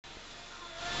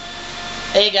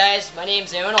Hey guys, my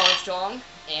name's Aaron Armstrong,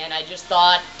 and I just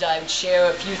thought I would share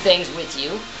a few things with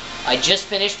you. I just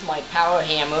finished my Power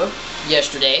Hammer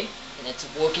yesterday, and it's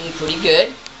working pretty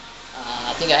good.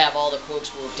 I think I have all the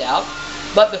quirks worked out.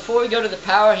 But before we go to the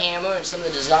Power Hammer and some of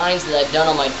the designs that I've done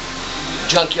on my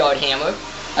junkyard hammer,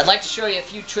 I'd like to show you a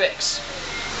few tricks.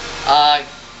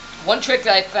 One trick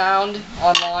that I found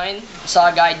online,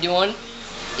 saw a guy doing,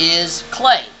 is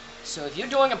clay. So if you're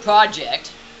doing a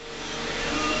project,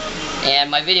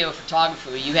 and my video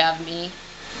photographer, you have me?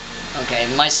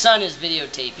 Okay, my son is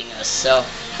videotaping us, so...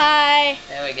 Hi.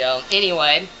 There we go.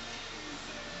 Anyway,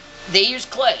 they use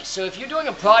clay. So if you're doing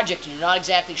a project and you're not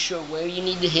exactly sure where you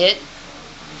need to hit,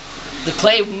 the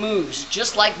clay moves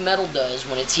just like metal does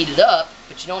when it's heated up,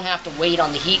 but you don't have to wait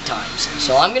on the heat times.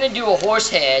 So I'm going to do a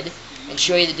horse head and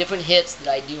show you the different hits that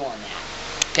I do on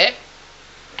that. Okay?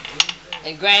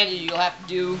 And granted, you'll have to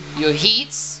do your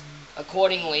heats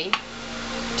accordingly.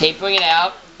 Tapering it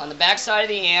out. On the back side of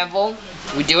the anvil,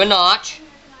 we do a notch.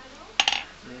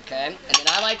 Okay, and then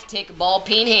I like to take a ball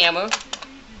peen hammer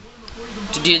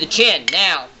to do the chin.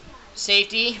 Now,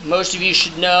 safety, most of you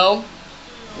should know,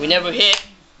 we never hit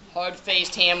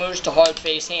hard-faced hammers to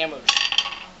hard-faced hammers.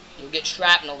 You'll get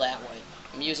shrapnel that way.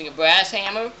 I'm using a brass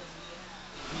hammer,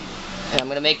 and I'm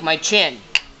going to make my chin.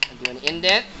 I do an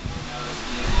indent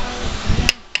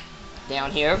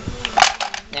down here.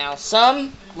 Now,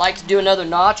 some like to do another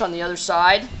notch on the other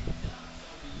side,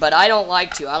 but I don't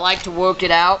like to. I like to work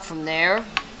it out from there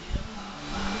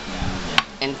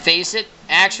and face it.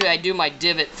 Actually, I do my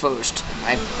divot first.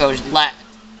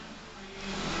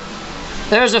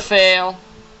 There's a fail,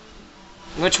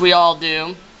 which we all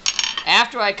do.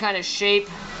 After I kind of shape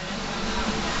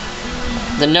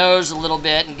the nose a little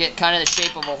bit and get kind of the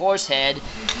shape of a horse head,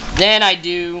 then I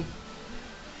do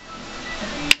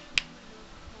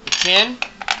the chin.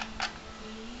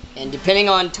 And depending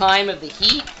on time of the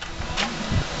heat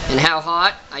and how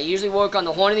hot, I usually work on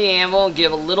the horn of the anvil and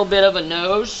give a little bit of a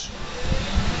nose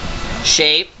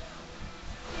shape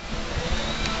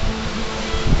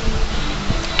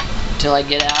until I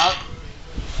get out.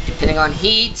 Depending on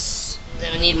heats,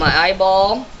 then I need my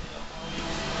eyeball.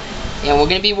 And we're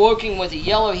going to be working with a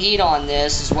yellow heat on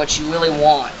this, is what you really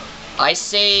want. I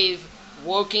save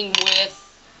working with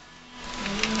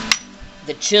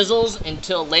the chisels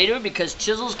until later, because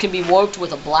chisels can be worked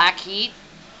with a black heat.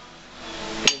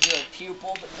 I'm going to do a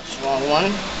pupil, but that's the wrong one.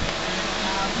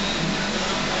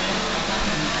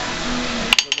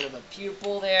 A little bit of a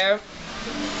pupil there.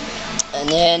 And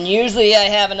then usually I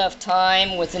have enough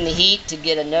time within the heat to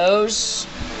get a nose.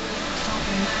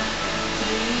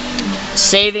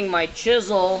 Saving my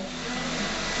chisel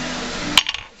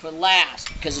for last,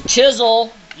 because a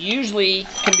chisel usually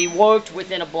can be worked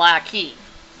within a black heat.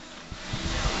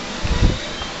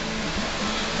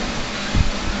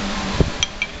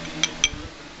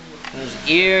 There's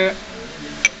the ear.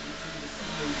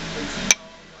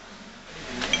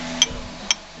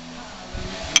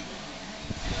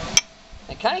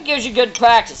 It kind of gives you good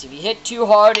practice. If you hit too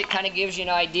hard, it kind of gives you an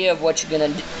idea of what you're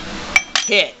going to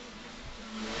hit.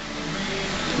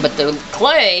 But the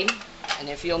clay, and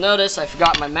if you'll notice, I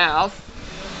forgot my mouth.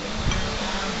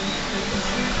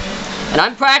 And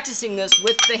I'm practicing this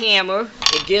with the hammer.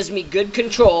 It gives me good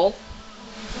control.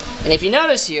 And if you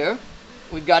notice here,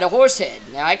 we've got a horse head.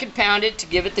 Now I could pound it to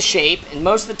give it the shape, and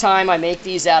most of the time I make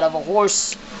these out of a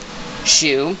horse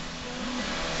shoe.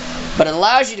 But it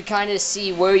allows you to kind of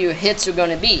see where your hits are going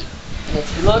to be. And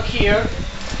if you look here,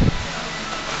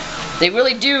 they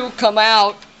really do come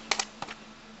out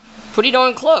pretty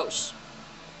darn close.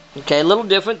 Okay, a little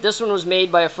different. This one was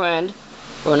made by a friend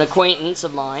or an acquaintance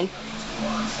of mine.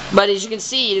 But as you can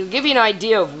see, it'll give you an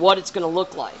idea of what it's going to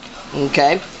look like.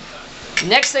 Okay.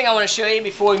 Next thing I want to show you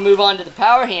before we move on to the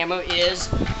Power Hammer is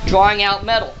drawing out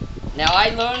metal. Now I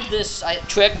learned this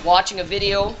trick watching a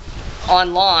video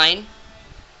online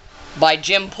by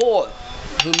Jim Poor,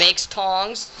 who makes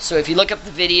tongs. So if you look up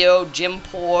the video, Jim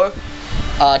Poor,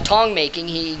 tong making,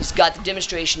 he's got the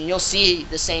demonstration, and you'll see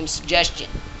the same suggestion.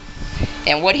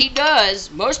 And what he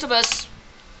does, most of us,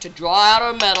 to draw out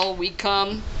our metal, we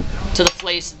come to the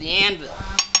place of the anvil.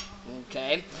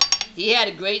 Okay? He had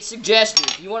a great suggestion.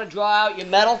 If you want to draw out your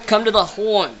metal, come to the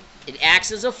horn. It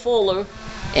acts as a fuller,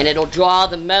 and it'll draw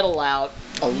the metal out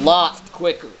a lot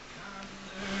quicker.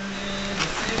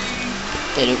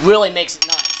 And it really makes it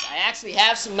nice. I actually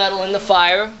have some metal in the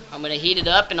fire. I'm going to heat it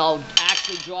up, and I'll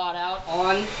actually draw it out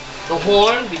on the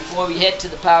horn before we head to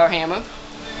the Power Hammer.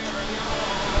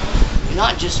 You're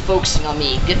not just focusing on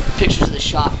me. Get pictures of the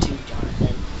shop too,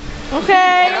 Jonathan.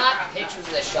 Okay. Not pictures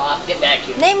of the shop. Get back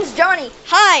here. Name's Johnny.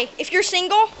 Hi. If you're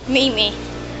single, meet me.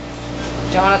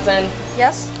 Jonathan.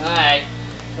 Yes? Alright.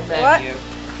 Come back What? here.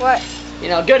 What? You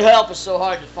know, good help is so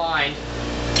hard to find.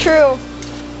 True.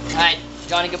 Alright,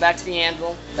 Johnny, go back to the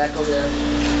anvil. Back over there.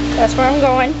 That's where I'm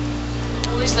going.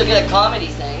 At least they'll get a comedy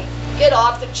thing. Get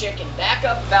off the chicken. Back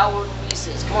up about where Luis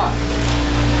is. Come on.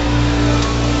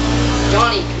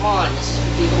 Johnny, come on. This is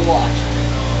for people to watch.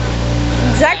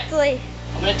 Exactly. Okay.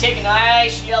 I'm going to take a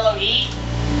nice yellow heat.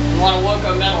 We want to work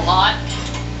our metal hot.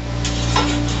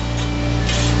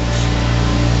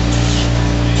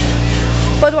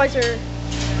 Budweiser.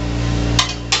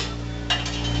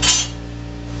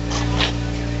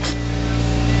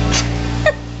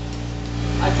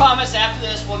 I promise after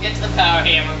this we'll get to the power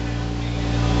hammer.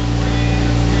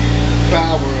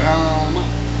 Power Hammer.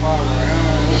 Power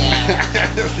Hammer. Yeah.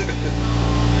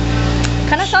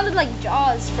 Kind of sounded like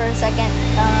Jaws for a second.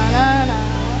 Da-na-na,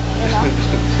 you know?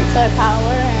 So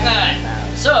power and...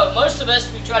 Alright, so most of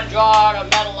us, we try to draw out a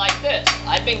metal like this.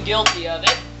 I've been guilty of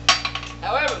it.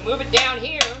 However, move it down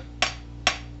here.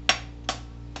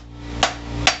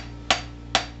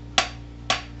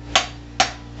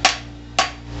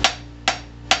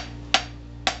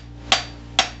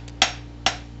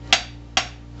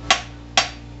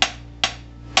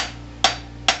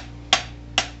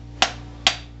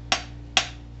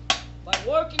 By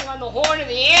working on the horn of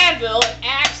the anvil, it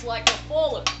acts like a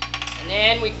fuller. And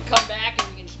then we can come back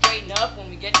and we can straighten up when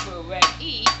we get to a red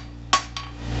heat.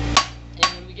 And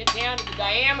when we get down to the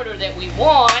diameter that we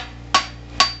want,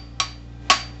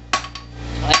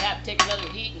 I have to take another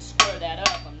heat and square that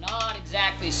up. I'm not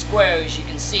exactly square, as you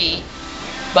can see,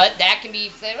 but that can be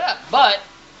set up. But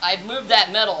I've moved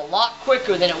that metal a lot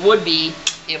quicker than it would be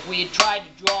if we had tried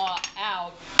to draw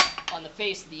out on the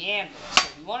face of the anvil. So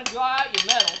if you want to draw out your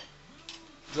metal,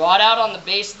 draw it out on the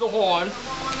base of the horn,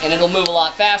 and it'll move a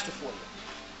lot faster for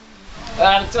you.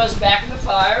 Alright, throw this back in the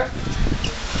fire.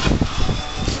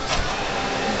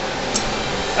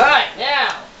 Alright,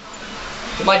 now,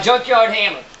 to my junkyard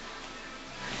hammer.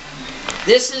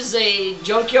 This is a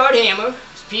junkyard hammer.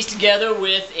 It's pieced together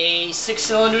with a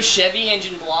 6-cylinder Chevy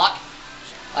engine block.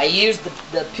 I used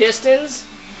the pistons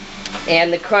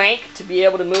and the crank to be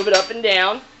able to move it up and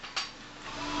down.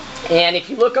 And if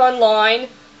you look online,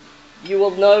 you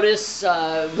will notice,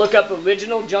 look up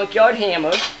original junkyard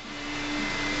hammer,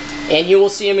 and you will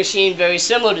see a machine very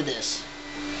similar to this.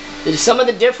 Some of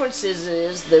the differences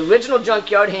is the original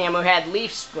junkyard hammer had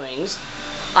leaf springs.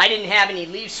 I didn't have any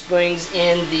leaf springs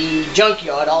in the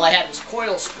junkyard. All I had was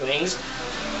coil springs.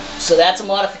 So that's a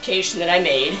modification that I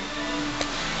made.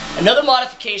 Another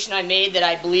modification I made that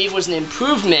I believe was an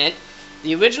improvement,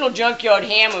 the original junkyard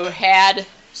hammer had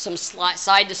some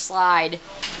side-to-slide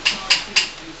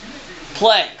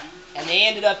play, and they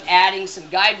ended up adding some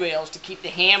guide rails to keep the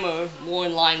hammer more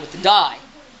in line with the die.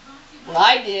 What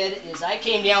I did is I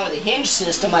came down with a hinge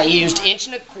system. I used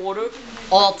 1¼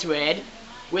 all thread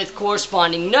with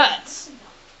corresponding nuts,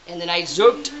 and then I put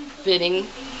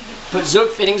Zerk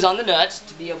fittings on the nuts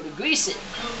to be able to grease it,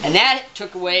 and that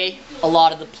took away a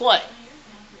lot of the play.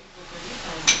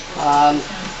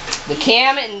 The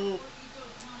cam and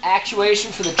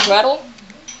actuation for the treadle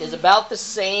is about the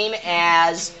same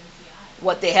as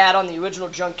what they had on the original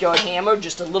junkyard hammer,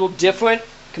 just a little different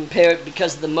compared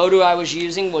because the motor I was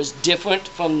using was different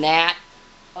from that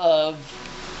of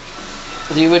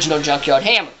the original junkyard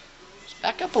hammer. Just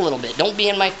back up a little bit. Don't be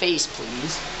in my face,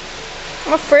 please.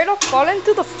 I'm afraid I'll fall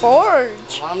into the forge.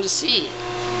 I want them to see it.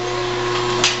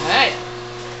 Alright.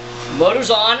 Motor's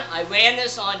on. I ran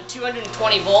this on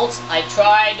 220 volts. I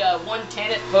tried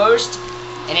 110 at first,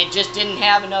 and it just didn't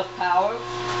have enough power.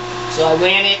 So I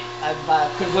ran it,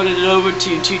 I've converted it over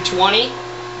to 220.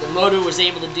 The motor was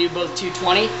able to do both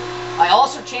 220. I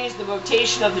also changed the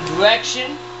rotation of the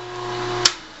direction,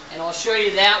 and I'll show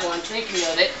you that one, thinking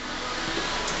of it.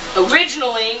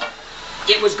 Originally,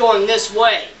 it was going this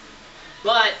way,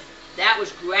 but that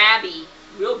was grabby,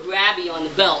 real grabby on the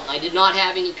belt. I did not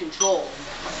have any control.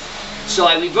 So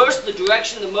I reversed the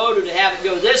direction of the motor to have it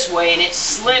go this way, and it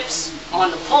slips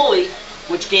on the pulley,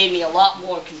 which gave me a lot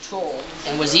more control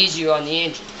and was easier on the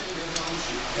engine.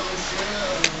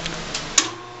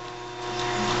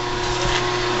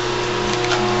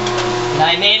 And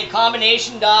I made a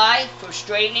combination die for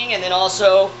straightening and then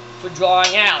also for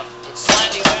drawing out. It's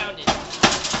slightly rounded.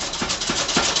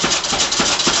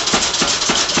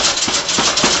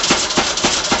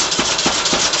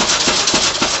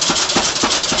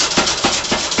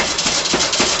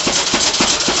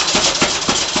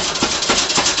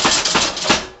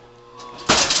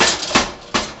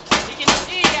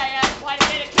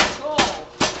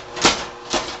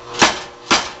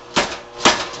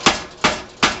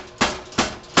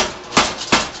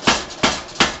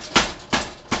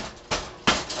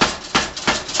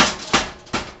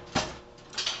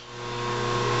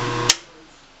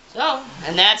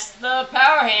 And that's the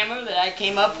power hammer that I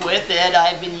came up with that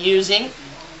I've been using.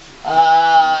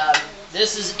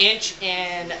 This is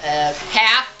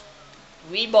 1.5"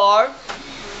 rebar.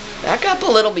 Back up a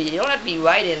little bit. You don't have to be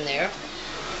right in there.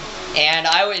 And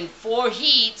in 4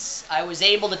 heats, I was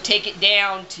able to take it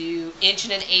down to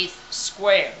 1.125"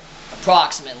 square,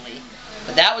 approximately.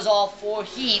 But that was all 4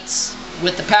 heats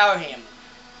with the power hammer.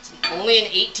 It's only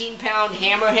an 18-pound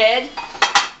hammerhead,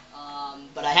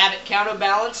 but I have it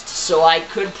counterbalanced, so I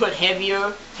could put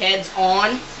heavier heads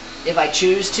on if I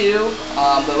choose to.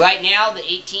 But right now, the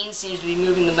 18 seems to be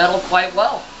moving the metal quite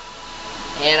well.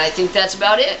 And I think that's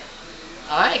about it.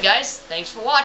 Alright guys, thanks for watching.